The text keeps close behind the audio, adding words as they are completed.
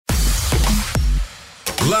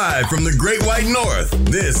Live from the Great White North,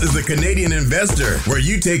 this is the Canadian Investor, where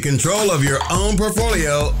you take control of your own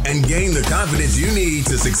portfolio and gain the confidence you need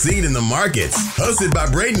to succeed in the markets. Hosted by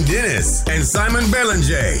Braden Dennis and Simon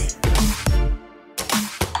Belanger.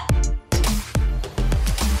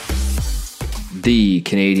 The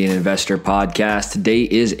Canadian Investor Podcast. Today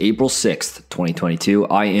is April 6th, 2022.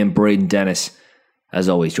 I am Braden Dennis, as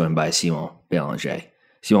always, joined by Simon Belanger.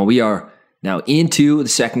 Simon, we are now into the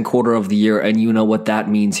second quarter of the year, and you know what that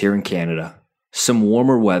means here in Canada. Some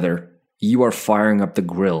warmer weather. You are firing up the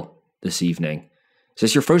grill this evening. Is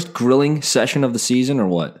this your first grilling session of the season or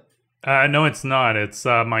what? No, it's not. It's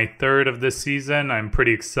my third of this season. I'm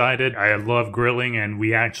pretty excited. I love grilling, and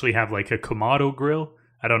we actually have like a Kamado grill.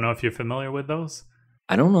 I don't know if you're familiar with those.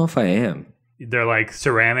 I don't know if I am. They're like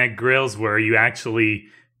ceramic grills where you actually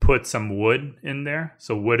put some wood in there.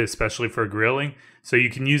 So wood especially for grilling. So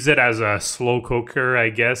you can use it as a slow cooker, I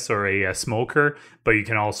guess, or a smoker, but you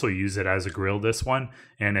can also use it as a grill, this one.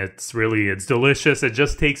 And it's delicious. It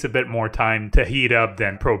just takes a bit more time to heat up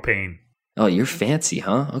than propane. Oh, you're fancy,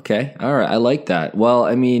 huh? Okay. All right. I like that. Well,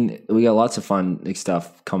 I mean, we got lots of fun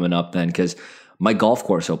stuff coming up then, because my golf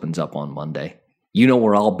course opens up on Monday. You know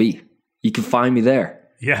where I'll be. You can find me there.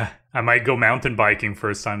 Yeah. I might go mountain biking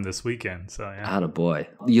first time this weekend. So yeah. Attaboy.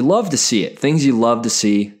 You love to see it. Things you love to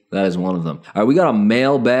see. That is one of them. All right, we got a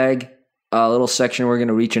mailbag, a little section. We're going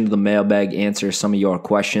to reach into the mailbag, answer some of your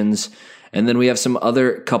questions. And then we have some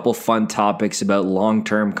other couple fun topics about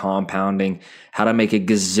long-term compounding, how to make a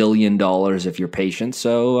gazillion dollars if you're patient.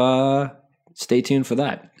 So stay tuned for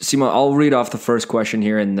that. Simon, I'll read off the first question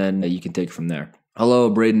here, and then you can take it from there. Hello,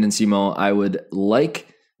 Braden and Simon. I would like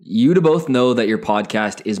you to both know that your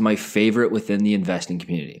podcast is my favorite within the investing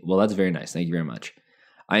community. Well, that's very nice. Thank you very much.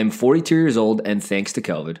 I am 42 years old, and thanks to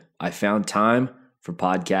COVID, I found time for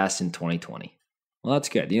podcasts in 2020. Well, that's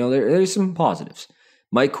good. You know, there's some positives.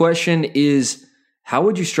 My question is, how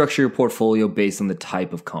would you structure your portfolio based on the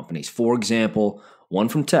type of companies? For example, one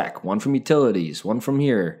from tech, one from utilities, one from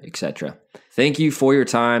here, etc. Thank you for your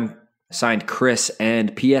time. Signed, Chris,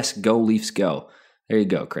 and P.S. Go Leafs Go. There you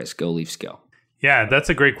go, Chris. Go Leafs Go. Yeah, that's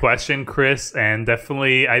a great question, Chris. And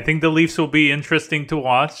definitely, I think the Leafs will be interesting to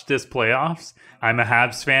watch this playoffs. I'm a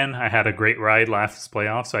Habs fan. I had a great ride last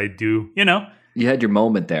playoffs. So I do, You had your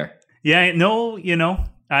moment there. Yeah, no,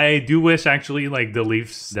 I do wish actually like the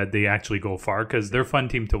Leafs that they actually go far because they're a fun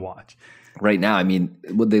team to watch. Right now, I mean,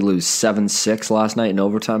 would they lose 7-6 last night in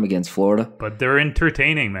overtime against Florida? But they're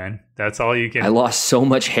entertaining, man. That's all you can. I lost so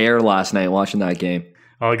much hair last night watching that game.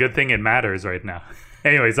 Well, good thing it matters right now.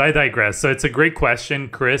 Anyways, I digress. So it's a great question,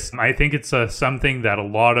 Chris. I think it's something that a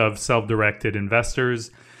lot of self-directed investors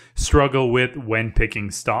struggle with when picking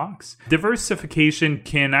stocks. Diversification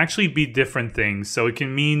can actually be different things. So it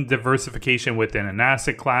can mean diversification within an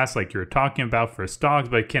asset class like you're talking about for stocks,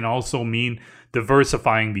 but it can also mean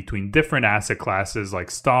diversifying between different asset classes like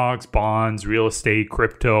stocks, bonds, real estate,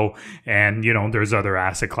 crypto, and there's other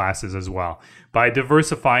asset classes as well. By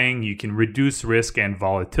diversifying, you can reduce risk and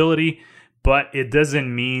volatility, but it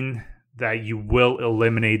doesn't mean that you will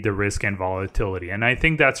eliminate the risk and volatility. And I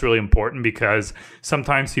think that's really important because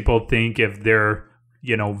sometimes people think if they're,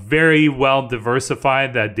 very well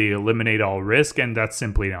diversified that they eliminate all risk, and that's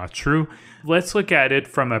simply not true. Let's look at it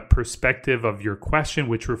from a perspective of your question,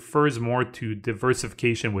 which refers more to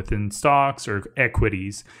diversification within stocks or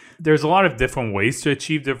equities. There's a lot of different ways to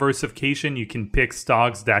achieve diversification. You can pick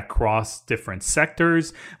stocks that cross different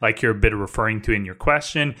sectors, like you're a bit referring to in your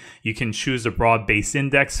question. You can choose a broad-based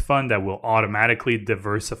index fund that will automatically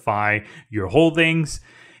diversify your holdings.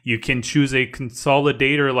 You can choose a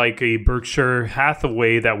consolidator like a Berkshire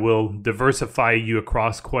Hathaway that will diversify you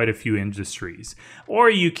across quite a few industries. Or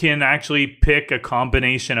you can actually pick a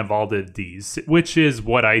combination of all of these, which is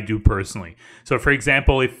what I do personally. So for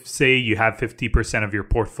example, if say you have 50% of your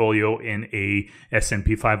portfolio in a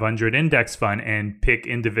S&P 500 index fund and pick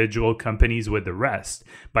individual companies with the rest.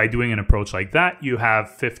 By doing an approach like that, you have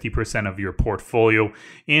 50% of your portfolio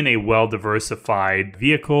in a well-diversified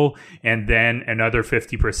vehicle, and then another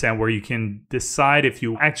 50% where you can decide if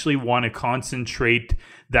you actually want to concentrate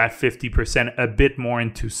that 50% a bit more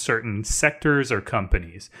into certain sectors or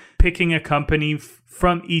companies. Picking a company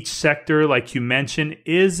from each sector, like you mentioned,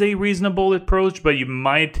 is a reasonable approach, but you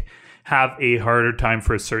might have a harder time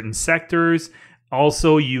for certain sectors.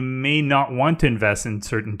 Also, you may not want to invest in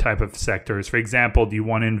certain type of sectors. For example, do you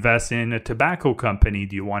want to invest in a tobacco company?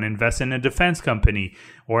 Do you want to invest in a defense company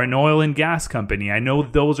or an oil and gas company? I know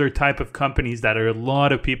those are type of companies that a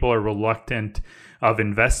lot of people are reluctant of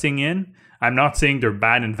investing in. I'm not saying they're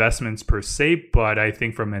bad investments per se, but I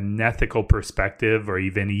think from an ethical perspective or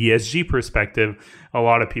even ESG perspective, a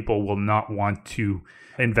lot of people will not want to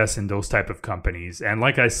invest in those type of companies. And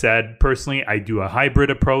like I said, personally, I do a hybrid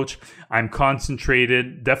approach. I'm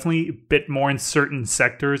concentrated definitely a bit more in certain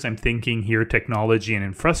sectors. I'm thinking here technology and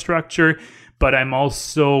infrastructure, but I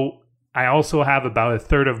also have about a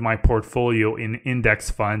third of my portfolio in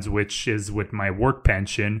index funds, which is with my work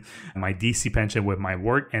pension, my DC pension with my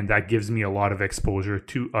work, and that gives me a lot of exposure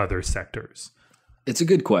to other sectors. It's a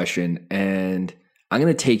good question, and I'm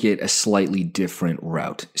going to take it a slightly different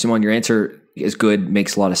route. Simon, your answer is good,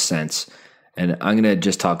 makes a lot of sense, and I'm going to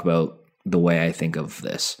just talk about the way I think of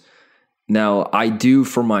this. Now, I do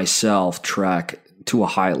for myself track to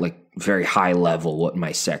a very high level what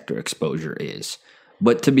my sector exposure is.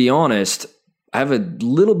 But to be honest, I have a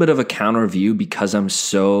little bit of a counter view because I'm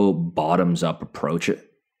so bottoms up approach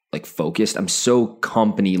focused. I'm so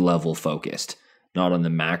company level focused, not on the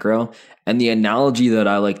macro. And the analogy that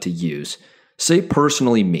I like to use, say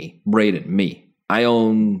personally me, I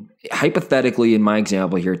own, hypothetically in my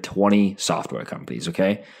example here, 20 software companies,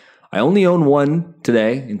 okay? I only own one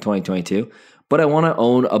today in 2022, but I want to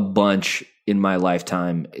own a bunch in my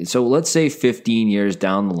lifetime. So let's say 15 years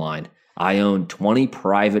down the line, I own 20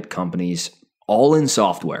 private companies, all in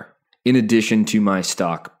software, in addition to my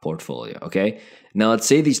stock portfolio, okay? Now, let's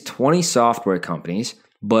say these 20 software companies,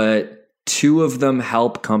 but 2 of them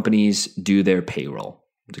help companies do their payroll.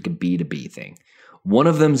 It's like a B2B thing. One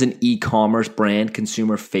of them is an e-commerce brand,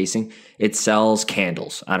 consumer facing. It sells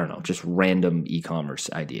candles. I don't know, just random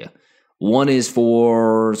e-commerce idea. One is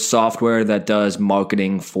for software that does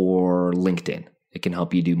marketing for LinkedIn. It can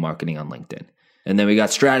help you do marketing on LinkedIn. And then we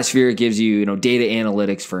got Stratosphere. It gives you, data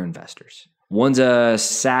analytics for investors. One's a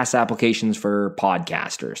SaaS applications for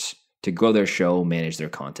podcasters to grow their show, manage their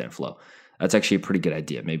content flow. That's actually a pretty good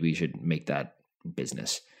idea. Maybe we should make that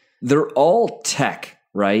business. They're all tech,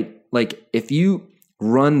 right? Like if you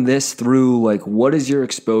run this through, what is your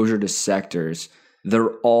exposure to sectors?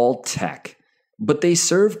 They're all tech, but they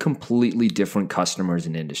serve completely different customers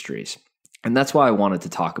and industries. And that's why I wanted to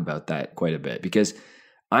talk about that quite a bit, because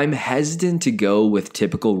I'm hesitant to go with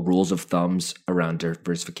typical rules of thumbs around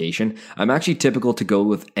diversification. I'm actually typical to go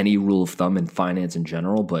with any rule of thumb in finance in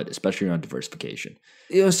general, but especially around diversification.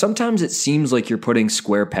 Sometimes it seems like you're putting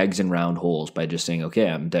square pegs in round holes by just saying, okay,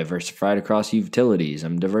 I'm diversified across utilities.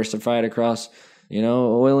 I'm diversified across,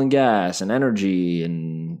 oil and gas and energy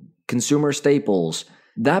and consumer staples.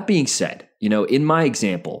 That being said, in my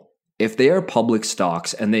example, if they are public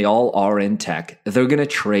stocks and they all are in tech, they're going to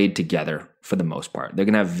trade together for the most part. They're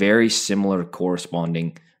going to have very similar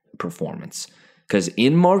corresponding performance. Because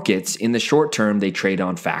in markets, in the short term, they trade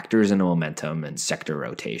on factors and momentum and sector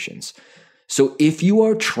rotations. So if you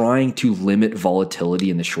are trying to limit volatility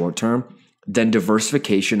in the short term, then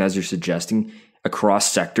diversification, as you're suggesting,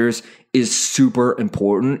 across sectors is super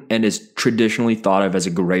important and is traditionally thought of as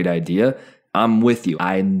a great idea. I'm with you.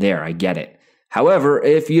 I'm there. I get it. However,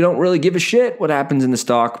 if you don't really give a shit what happens in the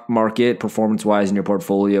stock market performance-wise in your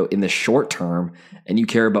portfolio in the short term, and you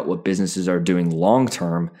care about what businesses are doing long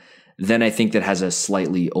term, then I think that has a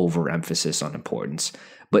slightly overemphasis on importance.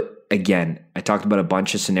 But again, I talked about a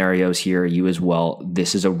bunch of scenarios here, you as well.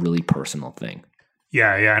 This is a really personal thing.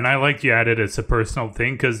 Yeah. And I like you added it's a personal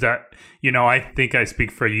thing because that, I think I speak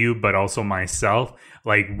for you, but also myself.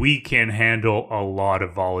 We can handle a lot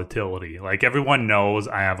of volatility. Everyone knows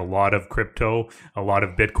I have a lot of crypto, a lot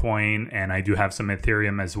of Bitcoin, and I do have some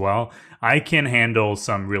Ethereum as well. I can handle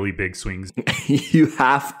some really big swings. You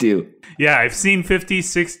have to. Yeah, I've seen 50,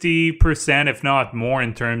 60%, if not more,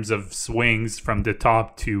 in terms of swings from the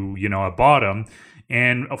top to, a bottom.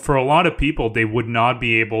 And for a lot of people, they would not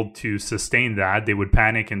be able to sustain that. They would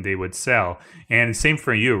panic and they would sell. And same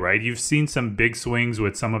for you, right? You've seen some big swings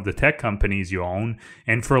with some of the tech companies you own.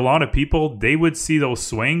 And for a lot of people, they would see those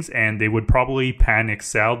swings and they would probably panic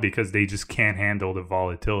sell because they just can't handle the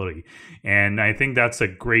volatility. And I think that's a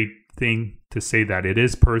great thing to say that it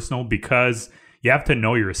is personal because you have to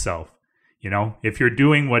know yourself. If you're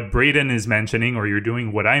doing what Braden is mentioning or you're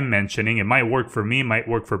doing what I'm mentioning, it might work for me, might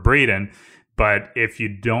work for Braden. But if you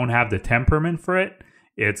don't have the temperament for it,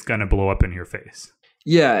 it's going to blow up in your face.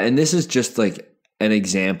 Yeah, and this is just an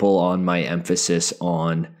example on my emphasis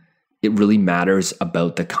on it really matters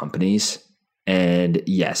about the companies. And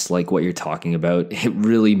yes, what you're talking about, it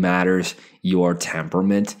really matters your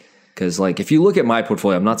temperament. Because if you look at my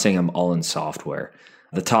portfolio, I'm not saying I'm all in software.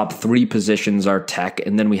 The top 3 positions are tech.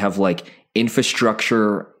 And then we have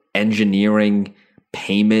infrastructure, engineering,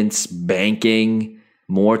 payments, banking,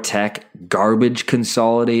 more tech, garbage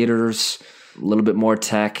consolidators, a little bit more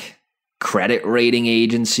tech, credit rating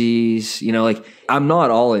agencies. Like I'm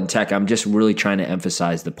not all in tech. I'm just really trying to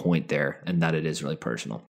emphasize the point there and that it is really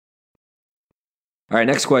personal. All right,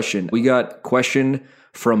 next question. We got question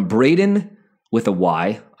from Braden with a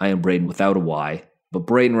Y. I am Braden without a Y. But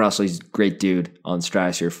Braden Russell, he's a great dude on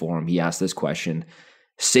Stratosphere Forum. He asked this question.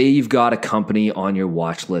 Say you've got a company on your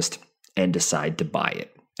watch list and decide to buy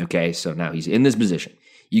it. Okay, so now he's in this position.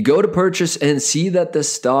 You go to purchase and see that the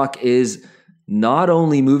stock is not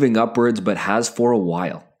only moving upwards, but has for a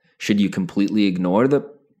while. Should you completely ignore the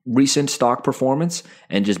recent stock performance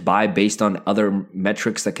and just buy based on other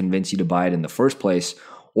metrics that convince you to buy it in the first place,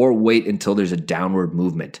 or wait until there's a downward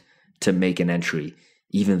movement to make an entry,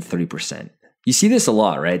 even 3%? You see this a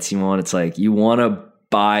lot, right, Simon? It's like you want to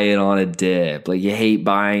buy it on a dip. Like you hate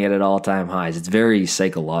buying it at all-time highs. It's very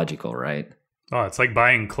psychological, right? Oh, it's like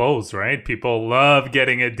buying clothes, right? People love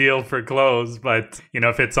getting a deal for clothes, but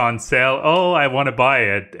if it's on sale, oh, I want to buy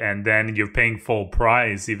it. And then you're paying full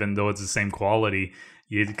price, even though it's the same quality.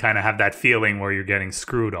 You kind of have that feeling where you're getting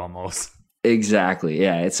screwed almost. Exactly.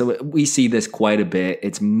 Yeah. So we see this quite a bit.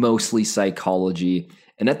 It's mostly psychology.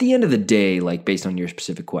 And at the end of the day, like based on your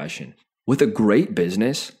specific question, with a great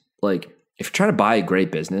business, like if you're trying to buy a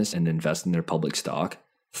great business and invest in their public stock,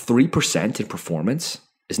 3% in performance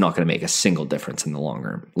is not going to make a single difference in the long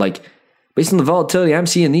run. Like based on the volatility I'm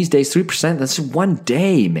seeing these days, 3%, that's one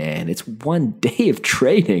day, man. It's one day of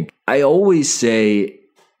trading. I always say,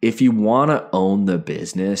 if you want to own the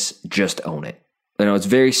business, just own it. It's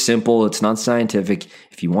very simple. It's not scientific.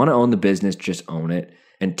 If you want to own the business, just own it.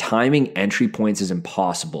 And timing entry points is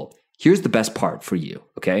impossible. Here's the best part for you,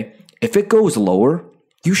 okay? If it goes lower,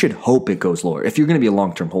 you should hope it goes lower if you're going to be a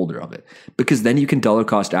long-term holder of it, because then you can dollar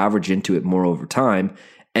cost average into it more over time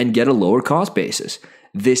and get a lower cost basis.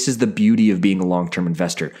 This is the beauty of being a long-term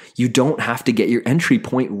investor. You don't have to get your entry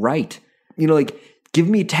point right. Give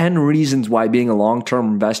me 10 reasons why being a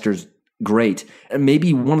long-term investor is great. And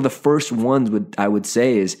maybe one of the first ones I would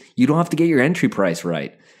say is you don't have to get your entry price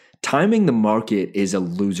right. Timing the market is a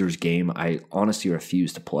loser's game I honestly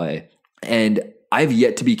refuse to play. And I've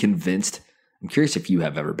yet to be convinced. I'm curious if you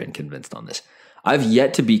have ever been convinced on this. I've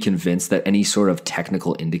yet to be convinced that any sort of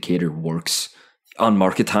technical indicator works on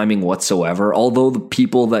market timing whatsoever, although the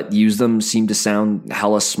people that use them seem to sound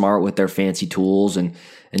hella smart with their fancy tools and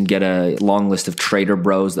get a long list of trader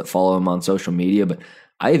bros that follow them on social media. But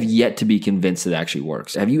I have yet to be convinced it actually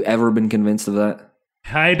works. Have you ever been convinced of that?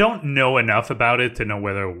 I don't know enough about it to know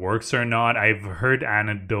whether it works or not. I've heard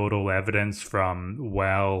anecdotal evidence from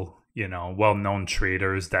well-known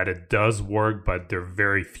traders that it does work, but they're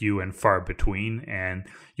very few and far between. And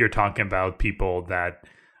you're talking about people that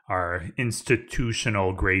are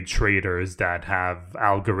institutional grade traders that have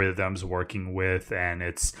algorithms working with, and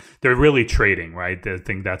they're really trading, right? I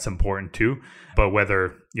think that's important too. But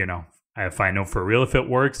whether, if I know for real if it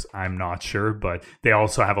works, I'm not sure. But they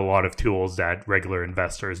also have a lot of tools that regular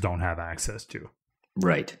investors don't have access to.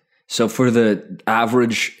 Right. So for the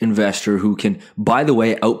average investor who can, by the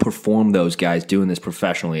way, outperform those guys doing this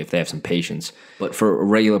professionally if they have some patience, but for a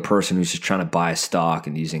regular person who's just trying to buy a stock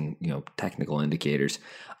and using, technical indicators,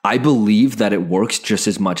 I believe that it works just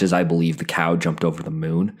as much as I believe the cow jumped over the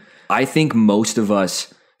moon. I think most of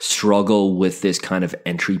us struggle with this kind of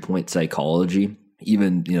entry point psychology,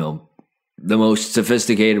 even, the most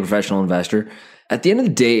sophisticated professional investor. At the end of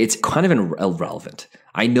the day, it's kind of irrelevant.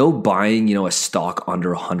 I know buying, a stock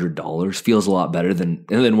under $100 feels a lot better than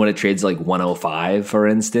when it trades like 105, for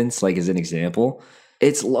instance, like as an example.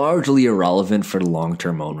 It's largely irrelevant for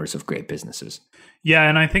long-term owners of great businesses. Yeah,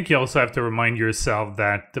 and I think you also have to remind yourself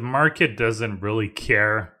that the market doesn't really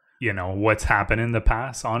care, what's happened in the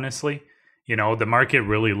past, honestly. The market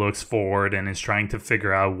really looks forward and is trying to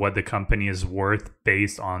figure out what the company is worth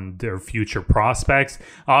based on their future prospects.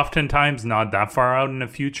 Oftentimes not that far out in the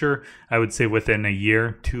future. I would say within a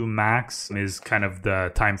year, 2 max is kind of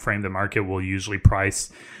the time frame the market will usually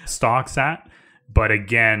price stocks at. But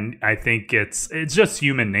again, I think it's just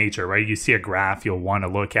human nature, right? You see a graph, you'll want to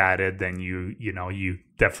look at it, then you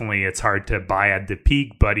definitely, it's hard to buy at the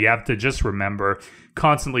peak, but you have to just remember,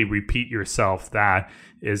 constantly repeat yourself that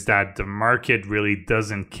the market really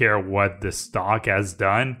doesn't care what the stock has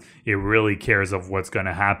done. It really cares of what's going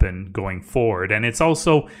to happen going forward. And it's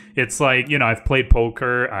like, I've played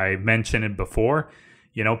poker. I mentioned it before.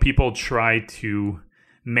 People try to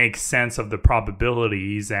make sense of the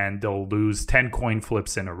probabilities and they'll lose 10 coin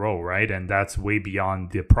flips in a row, right? And that's way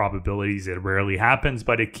beyond the probabilities. It rarely happens,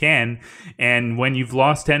 but it can. And when you've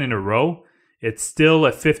lost 10 in a row, it's still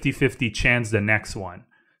a 50-50 chance the next one.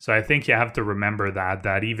 So I think you have to remember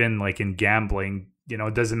that even like in gambling,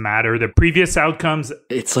 it doesn't matter the previous outcomes.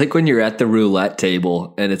 It's like when you're at the roulette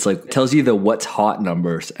table and it's like tells you the what's hot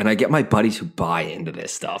numbers. And I get my buddies who buy into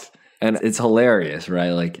this stuff. And it's hilarious,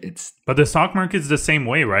 right? But the stock market's the same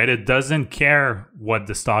way, right? It doesn't care what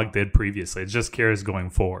the stock did previously. It just cares going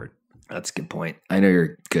forward. That's a good point. I know you're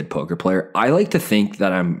a good poker player. I like to think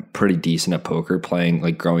that I'm pretty decent at poker playing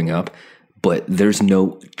like growing up, but there's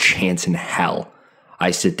no chance in hell I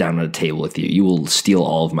sit down at a table with you. You will steal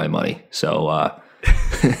all of my money. So,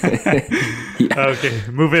 yeah. Okay,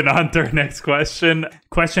 moving on to our next question.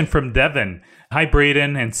 Question from Devin. Hi,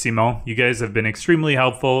 Braden and Simon. You guys have been extremely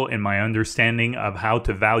helpful in my understanding of how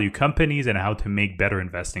to value companies and how to make better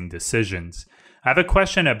investing decisions. I have a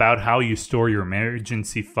question about how you store your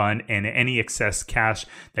emergency fund and any excess cash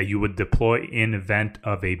that you would deploy in event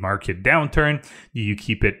of a market downturn. Do you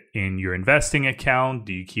keep it in your investing account?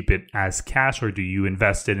 Do you keep it as cash, or do you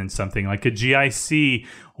invest it in something like a GIC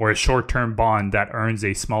or a short-term bond that earns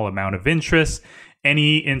a small amount of interest?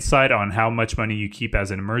 Any insight on how much money you keep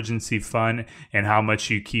as an emergency fund and how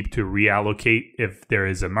much you keep to reallocate if there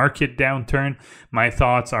is a market downturn? My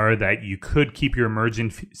thoughts are that you could keep your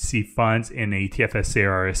emergency funds in a TFSA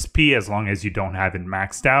or RSP as long as you don't have it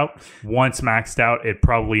maxed out. Once maxed out, it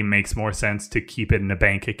probably makes more sense to keep it in a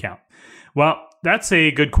bank account. Well, that's a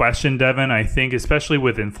good question, Devin. I think especially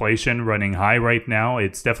with inflation running high right now,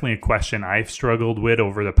 it's definitely a question I've struggled with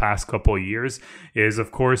over the past couple of years is,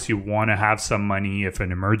 of course, you want to have some money if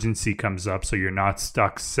an emergency comes up so you're not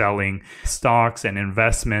stuck selling stocks and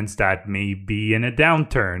investments that may be in a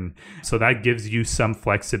downturn. So that gives you some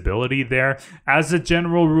flexibility there. As a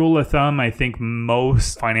general rule of thumb, I think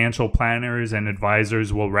most financial planners and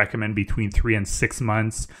advisors will recommend between 3 and 6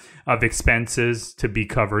 months of expenses to be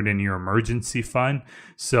covered in your emergency fund.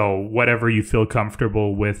 So whatever you feel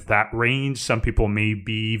comfortable with that range. Some people may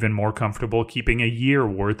be even more comfortable keeping a year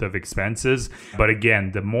worth of expenses. But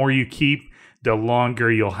again, the more you keep, the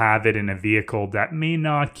longer you'll have it in a vehicle that may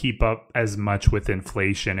not keep up as much with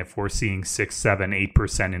inflation if we're seeing 6, 7,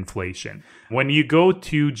 8% inflation. When you go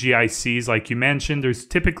to GICs, like you mentioned, there's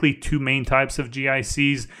typically 2 main types of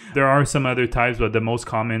GICs. There are some other types, but the most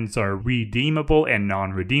common are redeemable and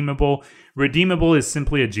non-redeemable. Redeemable is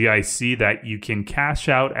simply a GIC that you can cash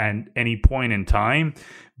out at any point in time.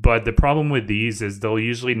 But the problem with these is they'll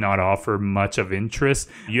usually not offer much of interest.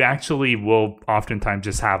 You actually will oftentimes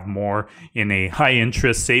just have more in a high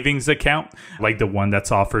interest savings account, like the one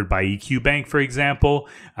that's offered by EQ Bank, for example.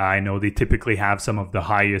 I know they typically have some of the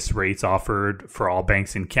highest rates offered for all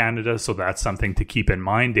banks in Canada. So that's something to keep in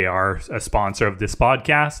mind. They are a sponsor of this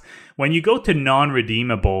podcast. When you go to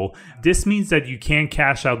non-redeemable, this means that you can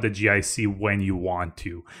cash out the GIC when you want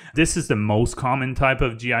to. This is the most common type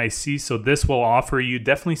of GIC, so this will offer you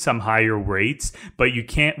definitely some higher rates, but you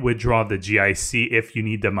can't withdraw the GIC if you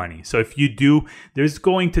need the money. So if you do, there's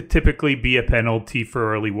going to typically be a penalty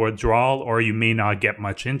for early withdrawal, or you may not get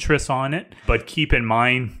much interest on it. But keep in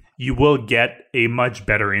mind, you will get a much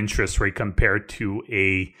better interest rate compared to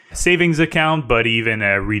a savings account, but even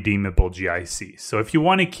a redeemable GIC. So if you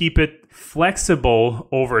want to keep it flexible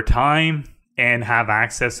over time and have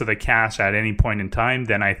access to the cash at any point in time,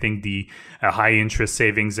 then I think the high interest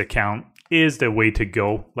savings account is the way to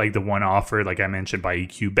go, like the one offered, like I mentioned, by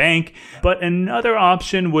EQ Bank. But another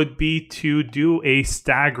option would be to do a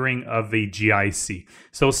staggering of a GIC.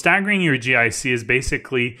 So staggering your GIC is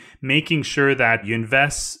basically making sure that you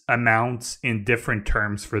invest amounts in different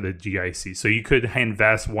terms for the GIC. So you could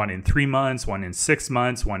invest one in 3 months, one in 6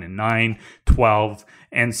 months, one in 9, 12,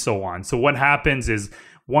 and so on. So what happens is,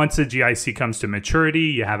 once a GIC comes to maturity,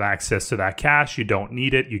 you have access to that cash. You don't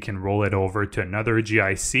need it. You can roll it over to another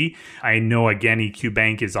GIC. I know, again, EQ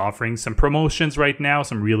Bank is offering some promotions right now,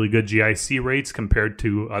 some really good GIC rates compared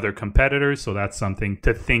to other competitors. So that's something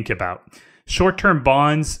to think about. Short-term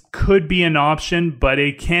bonds could be an option, but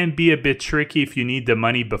it can be a bit tricky if you need the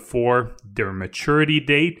money before their maturity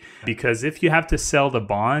date, because if you have to sell the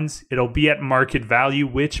bonds, it'll be at market value,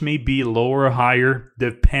 which may be lower or higher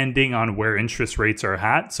depending on where interest rates are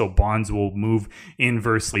at. So bonds will move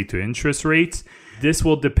inversely to interest rates. This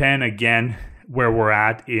will depend, again, where we're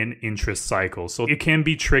at in interest cycles. So it can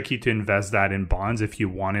be tricky to invest that in bonds if you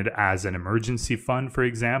want it as an emergency fund, for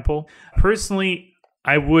example. Personally,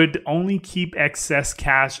 I would only keep excess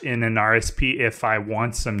cash in an RSP if I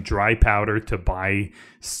want some dry powder to buy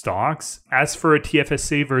stocks. As for a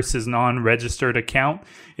TFSA versus non-registered account,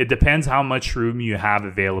 it depends how much room you have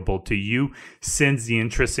available to you. Since the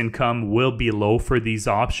interest income will be low for these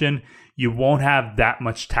options, you won't have that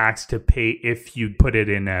much tax to pay if you put it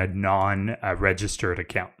in a non-registered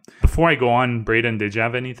account. Before I go on, Braden, did you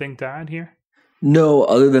have anything to add here? No,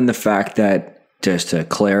 other than the fact that, just to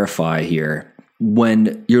clarify here,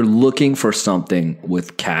 when you're looking for something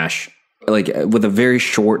with cash, like with a very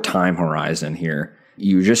short time horizon here,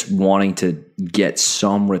 you're just wanting to get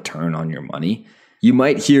some return on your money. You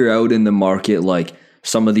might hear out in the market like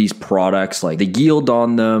some of these products, like the yield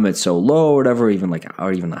on them, it's so low or whatever, or even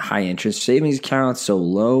the high interest savings account, so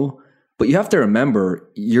low. But you have to remember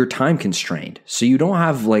you're time constrained. So you don't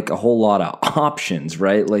have like a whole lot of options,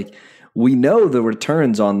 right? Like we know the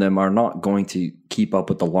returns on them are not going to keep up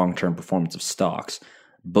with the long-term performance of stocks,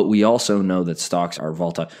 but we also know that stocks are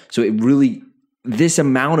volatile. So this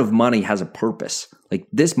amount of money has a purpose. Like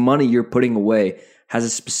this money you're putting away has a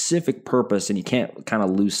specific purpose, and you can't kind of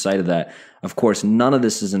lose sight of that. Of course, none of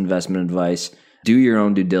this is investment advice. Do your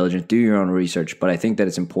own due diligence, do your own research, but I think that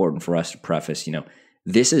it's important for us to preface,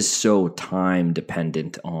 this is so time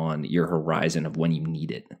dependent on your horizon of when you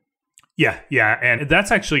need it. Yeah. And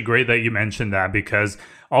that's actually great that you mentioned that, because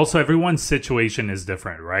also everyone's situation is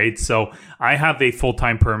different, right? So I have a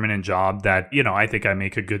full-time permanent job that, I think I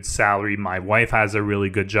make a good salary. My wife has a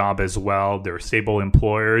really good job as well. They're stable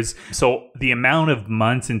employers. So the amount of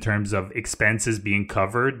months in terms of expenses being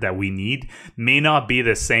covered that we need may not be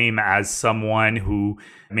the same as someone who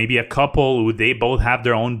maybe a couple who they both have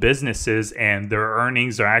their own businesses and their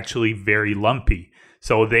earnings are actually very lumpy.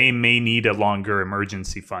 So they may need a longer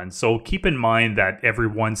emergency fund. So keep in mind that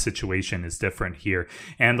everyone's situation is different here.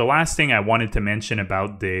 And the last thing I wanted to mention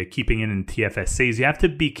about the keeping it in TFSA is you have to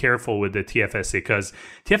be careful with the TFSA, because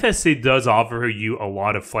TFSA does offer you a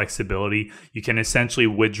lot of flexibility. You can essentially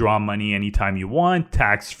withdraw money anytime you want,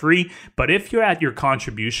 tax-free. But if you're at your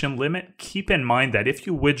contribution limit, keep in mind that if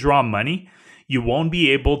you withdraw money, you won't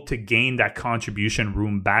be able to gain that contribution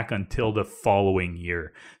room back until the following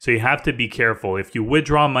year. So you have to be careful. If you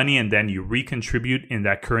withdraw money and then you recontribute in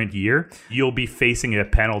that current year, you'll be facing a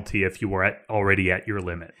penalty if you were already at your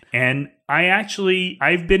limit. And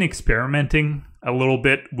I've been experimenting a little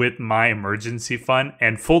bit with my emergency fund.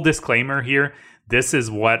 And full disclaimer here, this is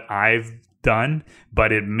what I've done,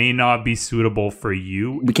 but it may not be suitable for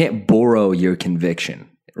you. We can't borrow your conviction,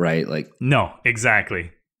 right? No,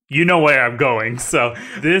 exactly. You know where I'm going. So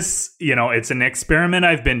this, it's an experiment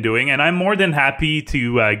I've been doing, and I'm more than happy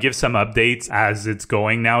to give some updates as it's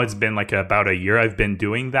going. Now it's been about a year I've been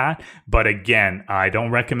doing that. But again, I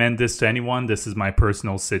don't recommend this to anyone. This is my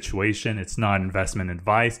personal situation. It's not investment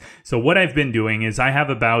advice. So what I've been doing is I have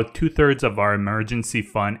about 2/3 of our emergency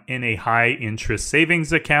fund in a high interest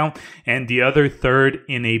savings account, and the other third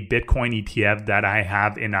in a Bitcoin ETF that I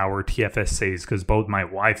have in our TFSAs, because both my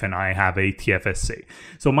wife and I have a TFSA.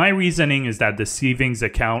 So my reasoning is that the savings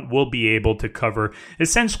account will be able to cover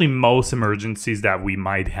essentially most emergencies that we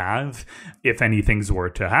might have if anything were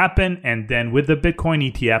to happen. And then with the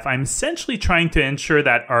Bitcoin ETF, I'm essentially trying to ensure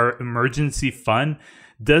that our emergency fund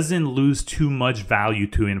doesn't lose too much value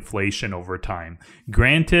to inflation over time.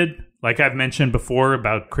 Granted, like I've mentioned before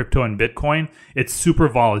about crypto and Bitcoin, it's super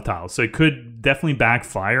volatile. So it could definitely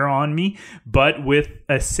backfire on me. But with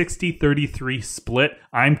a 60-33 split,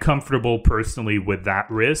 I'm comfortable personally with that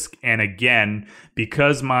risk. And again,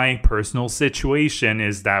 because my personal situation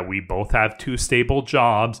is that we both have 2 stable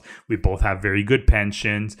jobs, we both have very good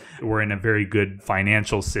pensions, we're in a very good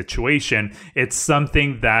financial situation, it's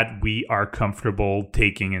something that we are comfortable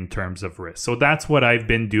taking in terms of risk. So that's what I've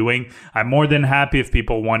been doing. I'm more than happy if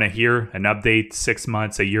people want to hear an update 6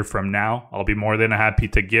 months, a year from now. I'll be more than happy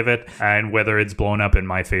to give it, and whether it's blown up in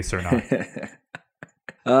my face or not.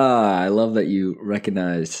 I love that you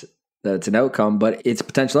recognize that it's an outcome, but it's a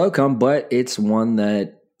potential outcome, but it's one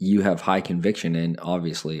that you have high conviction in,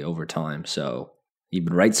 obviously, over time. So you've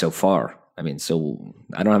been right so far. So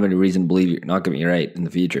I don't have any reason to believe you're not going to be right in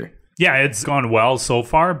the future. Yeah, it's gone well so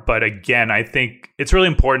far. But again, I think it's really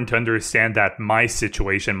important to understand that my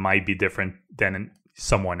situation might be different than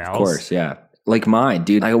someone else. Of course, yeah. Like mine,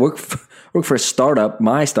 dude. I work for a startup,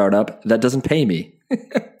 my startup, that doesn't pay me.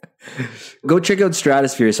 Go check out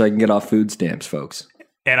Stratosphere so I can get off food stamps, folks.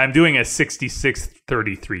 And I'm doing a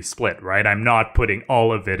 66-33 split, right? I'm not putting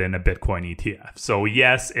all of it in a Bitcoin ETF. So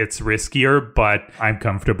yes, it's riskier, but I'm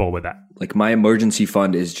comfortable with that. Like my emergency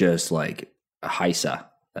fund is just like a HISA.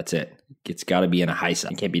 That's it. It's got to be in a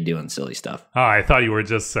HISA. You can't be doing silly stuff. Oh, I thought you were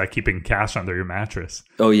just keeping cash under your mattress.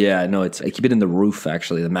 Oh yeah, no, I keep it in the roof,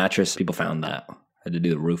 actually. The mattress, people found that. I had to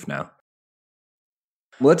do the roof now.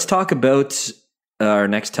 Let's talk about our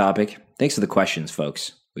next topic. Thanks for the questions,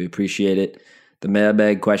 folks. We appreciate it. The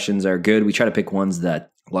mailbag questions are good. We try to pick ones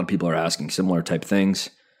that a lot of people are asking similar type things,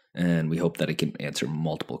 and we hope that it can answer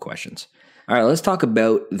multiple questions. All right, let's talk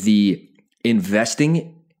about the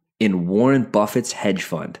investing in Warren Buffett's hedge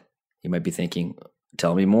fund. You might be thinking,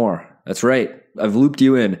 tell me more. That's right. I've looped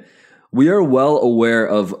you in. We are well aware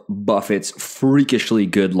of Buffett's freakishly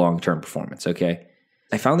good long-term performance, okay?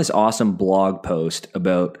 I found this awesome blog post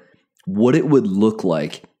about what it would look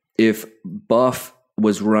like if Buff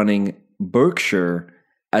was running Berkshire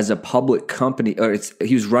as a public company, or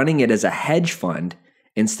he was running it as a hedge fund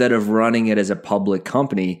instead of running it as a public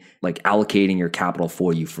company, like allocating your capital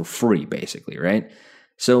for you for free, basically, right?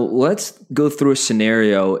 So let's go through a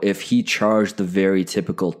scenario if he charged the very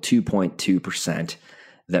typical 2.2%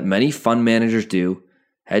 that many fund managers do,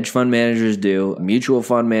 hedge fund managers do, mutual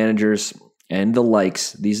fund managers, and the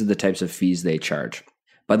likes. These are the types of fees they charge.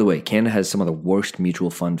 By the way, Canada has some of the worst mutual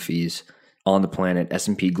fund fees on the planet.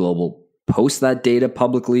 S&P Global posts that data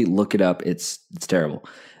publicly. Look it up. It's terrible.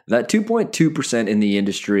 That 2.2% in the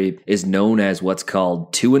industry is known as what's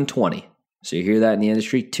called 2 and 20. So you hear that in the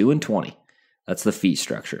industry, 2 and 20. That's the fee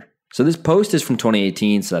structure. So this post is from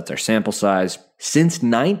 2018, so that's our sample size. Since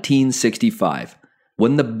 1965,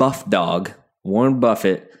 when the Buff dog, Warren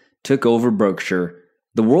Buffett, took over Berkshire,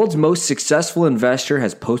 the world's most successful investor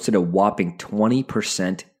has posted a whopping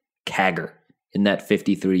 20% CAGR in that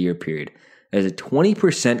 53-year period. That is a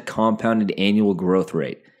 20% compounded annual growth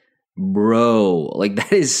rate. Bro, like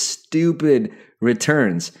that is stupid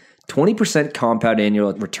returns. 20% compound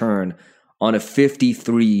annual return on a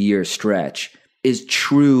 53-year stretch is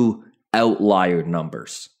true outlier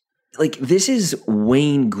numbers. Like this is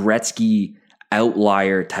Wayne Gretzky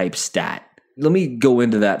outlier type stat. Let me go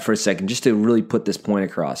into that for a second just to really put this point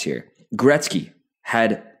across here. Gretzky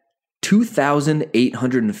had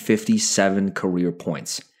 2,857 career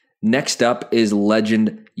points. Next up is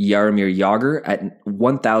legend Jaromir Jagr at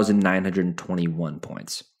 1,921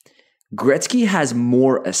 points. Gretzky has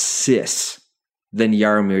more assists than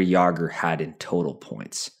Jaromir Jagr had in total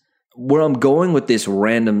points. Where I'm going with this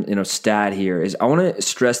random, stat here is I want to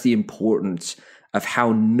stress the importance of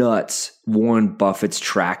how nuts Warren Buffett's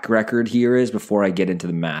track record here is before I get into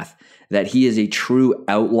the math. That he is a true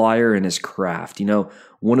outlier in his craft.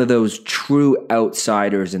 One of those true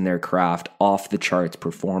outsiders in their craft, off the charts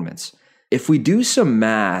performance. If we do some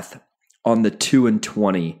math on the 2 and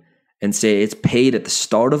 20 and say it's paid at the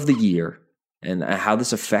start of the year and how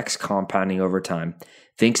this affects compounding over time,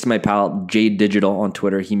 thanks to my pal Jade Digital on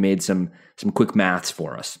Twitter, he made some quick maths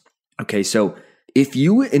for us. Okay, so if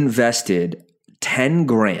you invested 10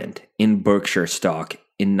 grand in Berkshire stock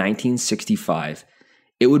in 1965,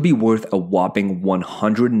 it would be worth a whopping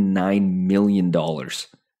 $109 million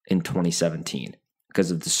in 2017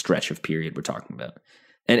 because of the stretch of period we're talking about.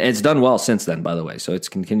 And it's done well since then, by the way, so it's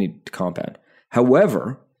continued to compound.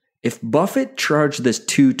 However, if Buffett charged this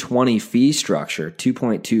 220 fee structure,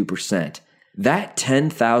 2.2%, that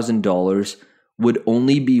 $10,000 would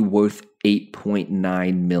only be worth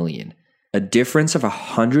 $8.9 million, a difference of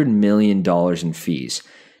 $100 million in fees.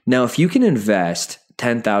 Now, if you can invest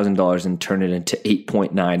 $10,000 and turn it into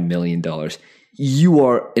 $8.9 million, you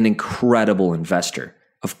are an incredible investor,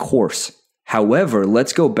 of course. However,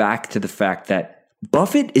 let's go back to the fact that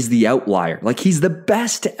Buffett is the outlier. Like he's the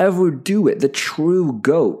best to ever do it, the true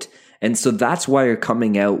GOAT. And so that's why you're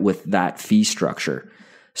coming out with that fee structure.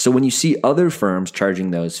 So when you see other firms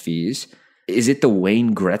charging those fees, is it the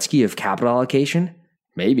Wayne Gretzky of capital allocation?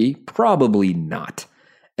 Maybe, probably not.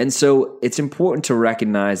 And so it's important to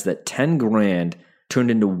recognize that 10 grand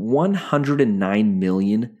turned into 109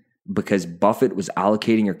 million because Buffett was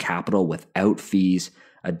allocating your capital without fees,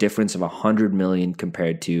 a difference of 100 million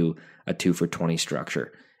compared to a 2 for 20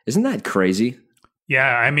 structure. Isn't that crazy?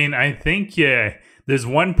 Yeah, I mean, I think, there's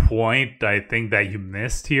one point I think that you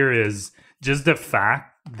missed here is just the fact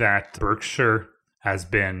that Berkshire has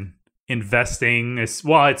been investing.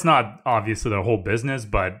 Well, it's not obviously the whole business,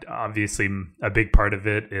 but obviously a big part of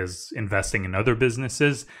it is investing in other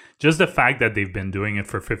businesses. Just the fact that they've been doing it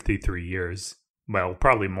for 53 years. Well,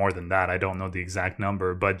 probably more than that. I don't know the exact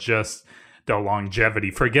number, but just the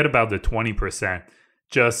longevity. Forget about the 20%.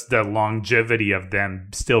 Just the longevity of them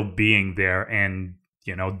still being there and,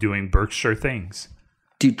 doing Berkshire things.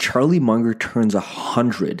 Dude, Charlie Munger turns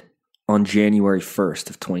 100 on January 1st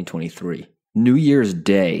of 2023. New Year's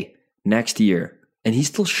Day next year. And he's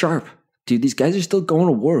still sharp. Dude, these guys are still going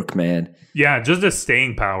to work, man. Yeah, just the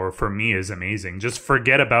staying power for me is amazing. Just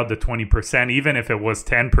forget about the 20%, even if it was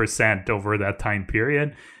 10% over that time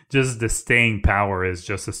period. Just the staying power is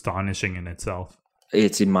just astonishing in itself.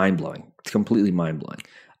 It's mind-blowing. It's completely mind-blowing.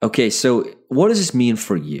 Okay, so what does this mean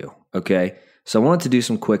for you? Okay, so I wanted to do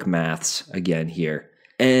some quick maths again here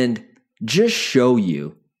and just show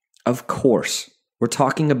you, of course, we're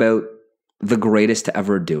talking about the greatest to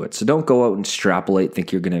ever do it. So don't go out and extrapolate,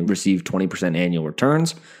 think you're going to receive 20% annual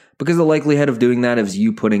returns, because the likelihood of doing that is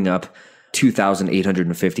you putting up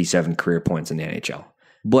 2,857 career points in the NHL.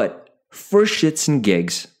 But for shits and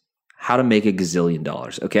gigs, how to make $1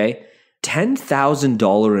 gazillion, okay?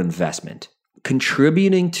 $10,000 investment,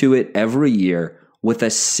 contributing to it every year with a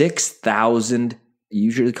 $6,000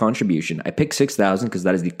 usually contribution. I picked $6,000 because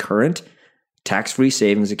that is the current tax-free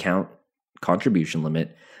savings account contribution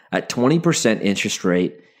limit at 20% interest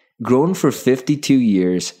rate, grown for 52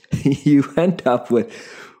 years. You end up with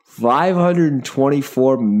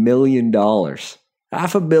 $524 million,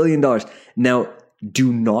 $500 million. Now,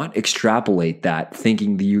 do not extrapolate that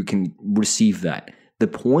thinking that you can receive that. The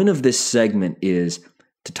point of this segment is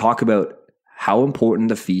to talk about how important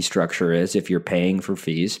the fee structure is if you're paying for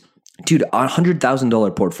fees. Dude,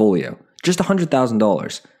 $100,000 portfolio, just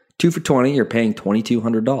 $100,000. 2 for 20, you're paying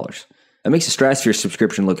 $2,200. That makes the Stratosphere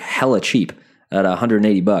subscription look hella cheap at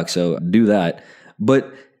 $180, so do that.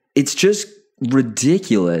 But it's just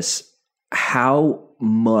ridiculous how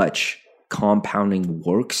much compounding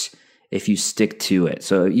works if you stick to it.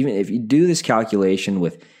 So even if you do this calculation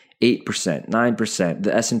with 8%, 9%,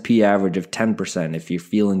 the S&P average of 10% if you're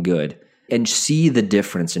feeling good, and see the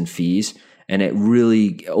difference in fees, and it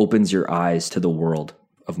really opens your eyes to the world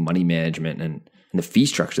of money management and the fee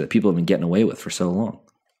structure that people have been getting away with for so long.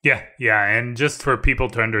 Yeah. And just for people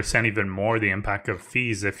to understand even more the impact of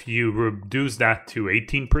fees, if you reduce that to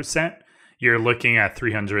 18%, you're looking at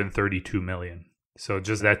 $332 million. So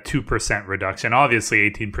just that 2% reduction. Obviously,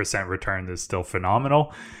 18% return is still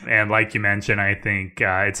phenomenal. And like you mentioned, I think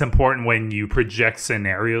it's important when you project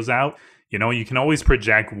scenarios out. You know, you can always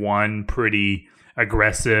project one pretty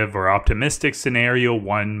aggressive or optimistic scenario,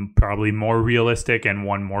 one probably more realistic, and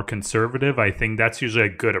one more conservative. I think that's usually a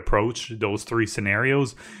good approach, those three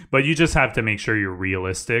scenarios. But you just have to make sure you're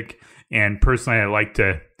realistic. And personally, I like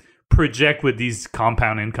to project with these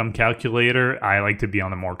compound income calculator. I like to be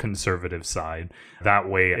on the more conservative side. That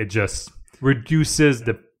way, it just reduces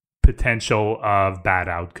the potential of bad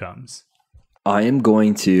outcomes. I am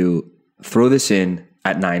going to throw this in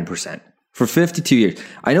at 9%. For 52 years.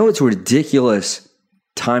 I know it's a ridiculous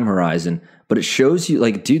time horizon, but it shows you,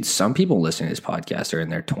 like, dude, some people listening to this podcast are in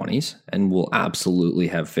their 20s and will absolutely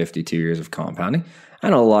have 52 years of compounding. I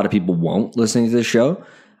know a lot of people won't listening to this show,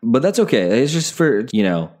 but that's okay. It's just for,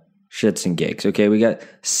 shits and gigs. Okay, we got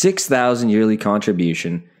 $6,000 yearly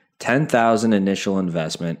contribution, $10,000 initial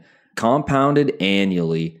investment, compounded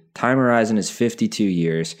annually. Time horizon is 52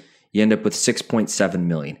 years. You end up with $6.7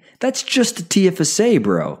 million. That's just a TFSA,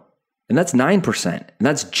 bro. And that's 9%. And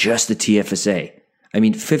that's just the TFSA. I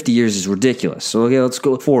mean, 50 years is ridiculous. So, okay, let's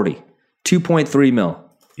go 40. 2.3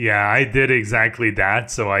 mil. Yeah, I did exactly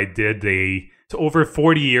that. So I did over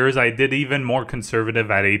 40 years, I did even more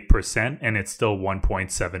conservative at 8%, and it's still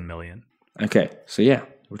 1.7 million. Okay, so yeah,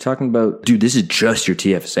 we're talking about, dude, this is just your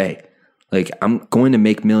TFSA. Like, I'm going to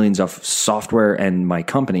make millions off software and my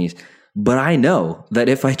companies, but I know that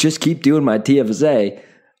if I just keep doing my TFSA,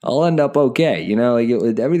 I'll end up okay.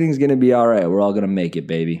 Everything's going to be all right. We're all going to make it,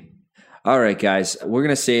 baby. All right, guys, we're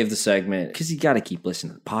going to save the segment because you got to keep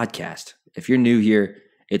listening to the podcast. If you're new here,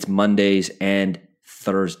 it's Mondays and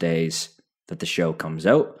Thursdays that the show comes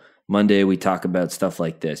out. Monday, we talk about stuff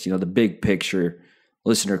like this, the big picture,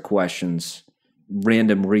 listener questions,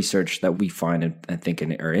 random research that we find and think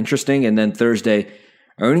are interesting. And then Thursday,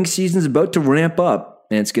 earnings season is about to ramp up,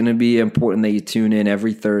 and it's going to be important that you tune in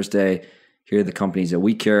every Thursday. Here are the companies that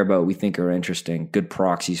we care about, we think are interesting, good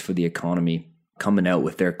proxies for the economy, coming out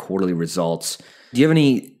with their quarterly results. Do you have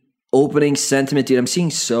any opening sentiment, dude? I'm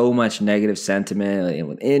seeing so much negative sentiment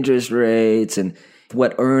with interest rates and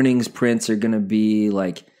what earnings prints are going to be.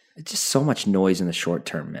 Like, it's just so much noise in the short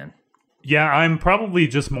term, man. Yeah, I'm probably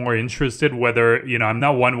just more interested whether, I'm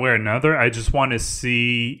not one way or another. I just want to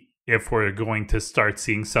see if we're going to start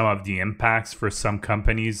seeing some of the impacts for some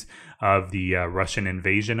companies of the Russian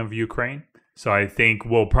invasion of Ukraine. So I think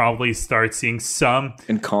we'll probably start seeing some...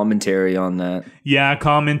 And commentary on that. Yeah,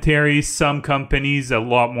 commentary. Some companies a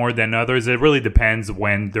lot more than others. It really depends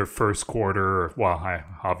when their first quarter...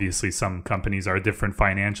 obviously some companies are a different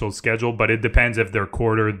financial schedule, but it depends if their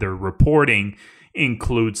quarter, their reporting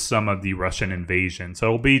includes some of the Russian invasion. So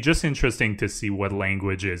it'll be just interesting to see what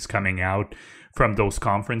language is coming out from those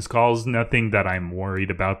conference calls. Nothing that I'm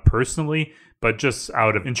worried about personally, but just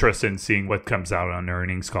out of interest in seeing what comes out on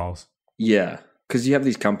earnings calls. Yeah, because you have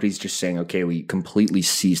these companies just saying, okay, we completely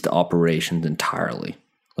ceased operations entirely,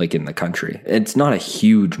 like in the country. It's not a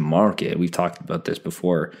huge market. We've talked about this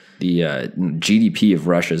before. The GDP of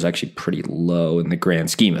Russia is actually pretty low in the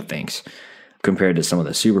grand scheme of things compared to some of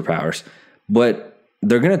the superpowers. But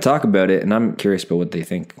they're going to talk about it, and I'm curious about what they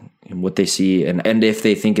think and what they see, and if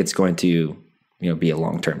they think it's going to be a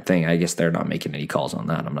long-term thing. I guess they're not making any calls on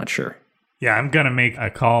that. I'm not sure. Yeah, I'm going to make a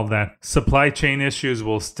call that supply chain issues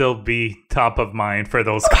will still be top of mind for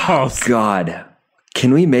those calls. God,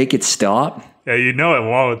 can we make it stop? Yeah, you know it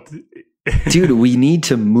won't. Dude, we need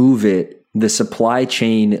to move it. The supply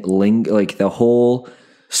chain like the whole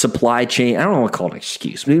supply chain. I don't know what to call it an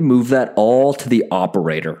excuse. We need to move that all to the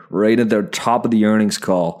operator, right at the top of the earnings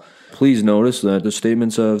call. Please notice that the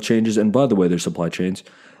statements of changes, and by the way, there's supply chains.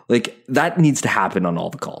 Like that needs to happen on all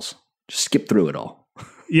the calls. Just skip through it all.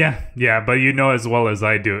 Yeah, but you know as well as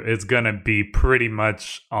I do, it's going to be pretty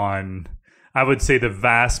much on, I would say the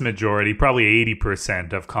vast majority, probably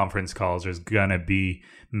 80% of conference calls is going to be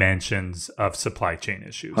mentions of supply chain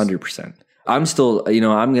issues. 100%. I'm still,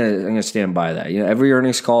 I'm gonna stand by that. Every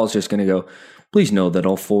earnings call is just gonna go, please note that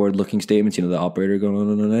all forward-looking statements, the operator going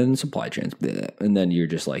on and supply chains, and then you're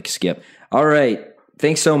just like skip. All right,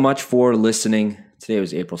 thanks so much for listening. Today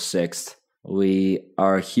was April 6th. We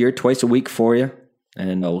are here twice a week for you,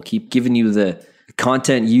 and we'll keep giving you the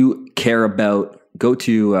content you care about. Go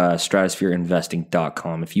to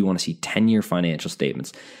stratuspherinvesting.com if you want to see 10-year financial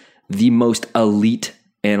statements, the most elite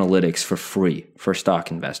analytics for free for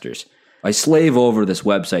stock investors. I slave over this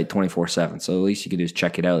website 24/7, so the least you can do is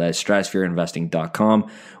check it out. That's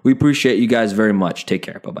stratuspherinvesting.com. We appreciate you guys very much. Take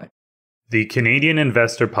care. Bye-bye. The Canadian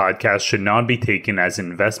Investor Podcast should not be taken as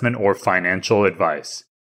investment or financial advice.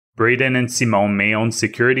 Braden and Simone may own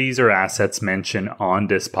securities or assets mentioned on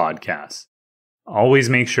this podcast. Always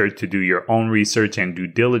make sure to do your own research and due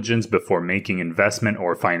diligence before making investment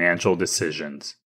or financial decisions.